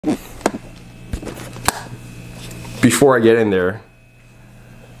Before I get in there,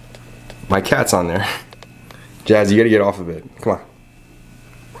 my cat's on there. Jazz, you gotta get off of it. Come on.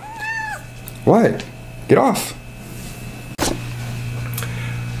 What? Get off.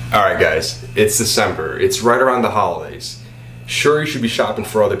 Alright guys, it's December. It's right around the holidays. Sure, you should be shopping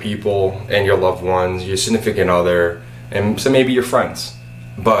for other people and your loved ones, your significant other, and so maybe your friends.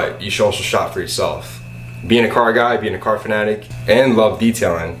 But you should also shop for yourself. Being a car guy, being a car fanatic, and love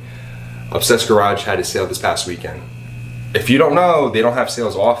detailing, Obsessed Garage had a sale this past weekend. If you don't know, they don't have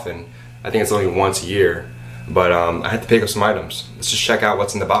sales often. I think it's only once a year. But I had to pick up some items. Let's just check out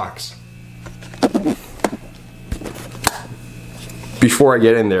what's in the box. Before I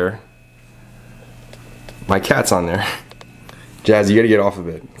get in there, my cat's on there. Jazz, you gotta get off of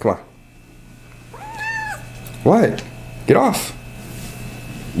it. Come on. What? Get off.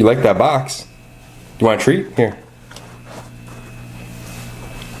 You like that box? You want a treat? Here.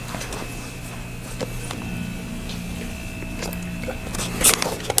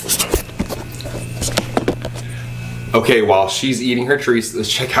 Okay, while she's eating her treats,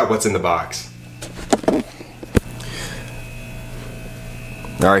 let's check out what's in the box.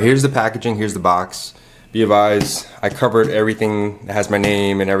 Alright, here's the packaging, here's the box. Be advised, I covered everything that has my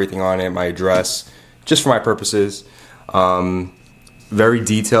name and everything on it, my address, just for my purposes. Very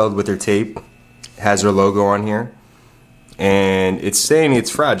detailed with their tape. It has their logo on here. And it's saying it's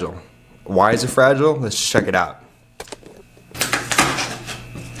fragile. Why is it fragile? Let's just check it out.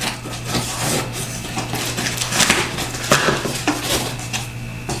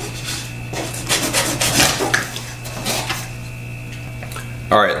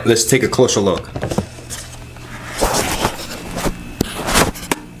 Alright, let's take a closer look.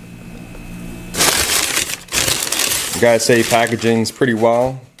 I gotta say, packaging's pretty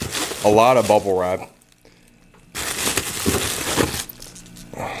well. A lot of bubble wrap.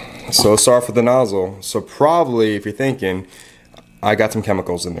 So let's start with the nozzle. So probably, if you're thinking, I got some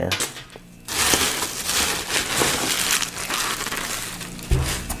chemicals in there.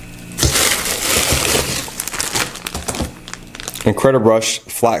 Incredible Brush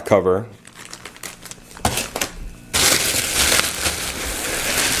flat cover.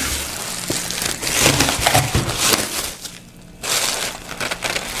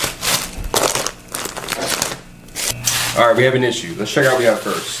 Alright, we have an issue. Let's check out what we have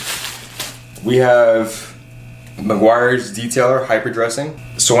first. We have Meguiar's Detailer Hyper Dressing.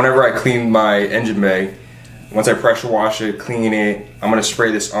 So whenever I clean my engine bay, once I pressure wash it, clean it, I'm going to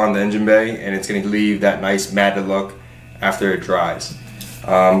spray this on the engine bay and it's going to leave that nice matted look after it dries.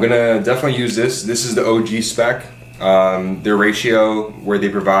 I'm gonna definitely use this. This is the OG spec. Their ratio where they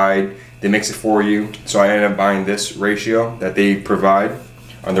provide, they mix it for you. So I ended up buying this ratio that they provide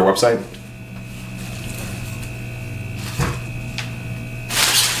on their website.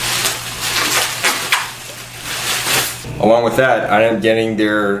 Along with that, I ended up getting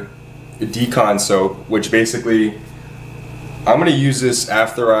their decon soap, which basically I'm going to use this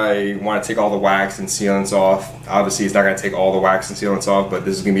after I want to take all the wax and sealants off. Obviously it's not going to take all the wax and sealants off, but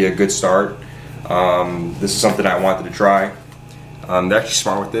this is going to be a good start. This is something I wanted to try. They're actually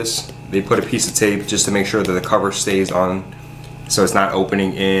smart with this. They put a piece of tape just to make sure that the cover stays on so it's not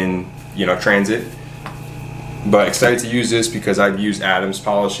opening in, you know, transit. But excited to use this because I've used Adams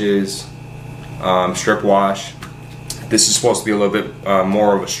polishes, strip wash. This is supposed to be a little bit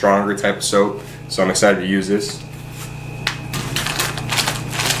more of a stronger type of soap, so I'm excited to use this.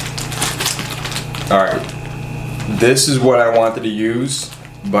 Alright, this is what I wanted to use,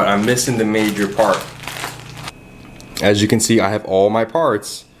 but I'm missing the major part. As you can see, I have all my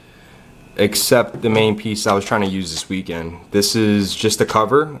parts except the main piece I was trying to use this weekend. This is just a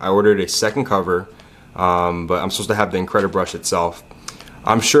cover. I ordered a second cover, but I'm supposed to have the Incredible Brush itself.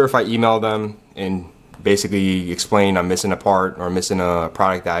 I'm sure if I email them and basically explain I'm missing a part or missing a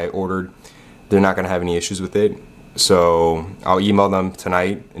product that I ordered, they're not going to have any issues with it. So I'll email them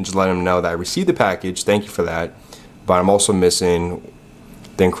tonight and just let them know that I received the package, thank you for that, but I'm also missing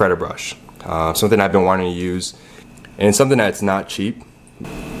the Incredible Brush, something I've been wanting to use, and it's something that's not cheap.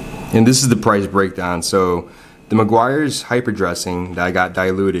 And this is the price breakdown. So the Meguiar's Hyper Dressing that I got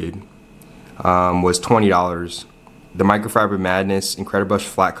diluted was $20. The Microfiber Madness Incredible Brush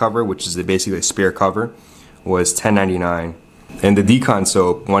flat cover, which is basically a spare cover, was $10.99, and the decon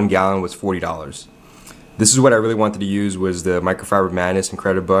soap, 1 gallon, was $40. This is what I really wanted to use, was the Microfiber Madness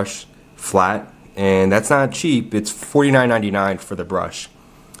Incredible Brush flat, and that's not cheap. It's $49.99 for the brush.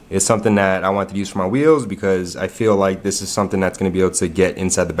 It's something that I want to use for my wheels because I feel like this is something that's going to be able to get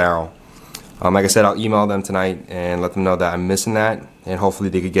inside the barrel. Like I said, I'll email them tonight and let them know that I'm missing that, and hopefully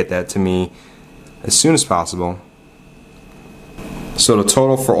they could get that to me as soon as possible. So the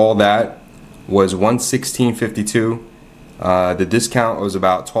total for all that was $116.52. The discount was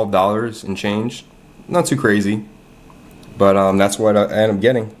about $12 and change. Not too crazy, but that's what I ended up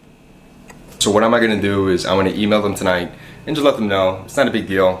getting. So what am I gonna do is I'm gonna email them tonight and just let them know it's not a big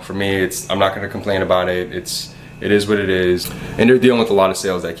deal for me. I'm not gonna complain about it. It is what it is. And they're dealing with a lot of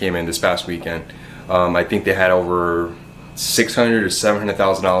sales that came in this past weekend. I think they had over $600,000 or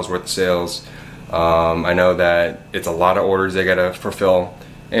 $700,000 worth of sales. I know that it's a lot of orders they gotta fulfill,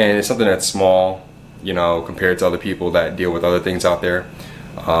 and it's something that's small, you know, compared to other people that deal with other things out there.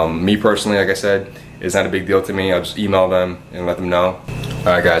 Me personally, like I said, it's not a big deal to me. I'll just email them and let them know.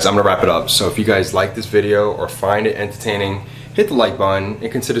 Alright guys, I'm gonna wrap it up. So if you guys like this video or find it entertaining, hit the like button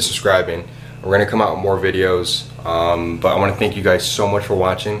and consider subscribing. We're gonna come out with more videos, but I want to thank you guys so much for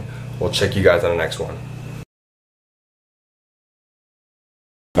watching. We'll check you guys on the next one.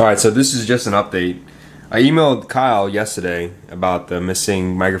 Alright, so this is just an update. I emailed Kyle yesterday about the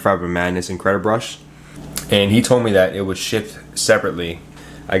missing Microfiber Madness and Credit Brush, and he told me that it was shipped separately.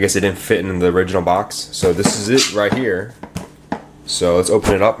 I guess it didn't fit in the original box. So this is it right here. So let's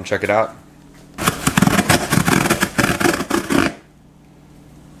open it up and check it out.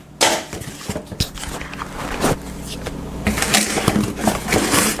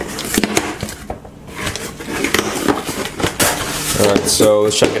 Alright, so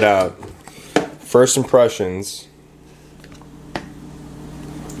let's check it out. First impressions.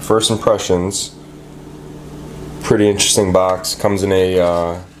 Pretty interesting box. Comes in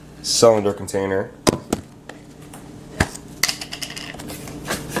a cylinder container.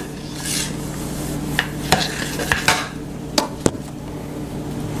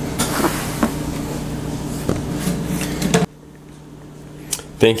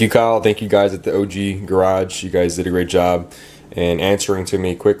 Thank you, Kyle. Thank you guys at the OG Garage. You guys did a great job and answering to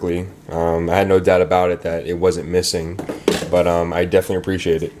me quickly. I had no doubt about it that it wasn't missing, but I definitely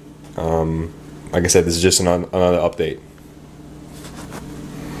appreciate it. Like I said, this is just another update.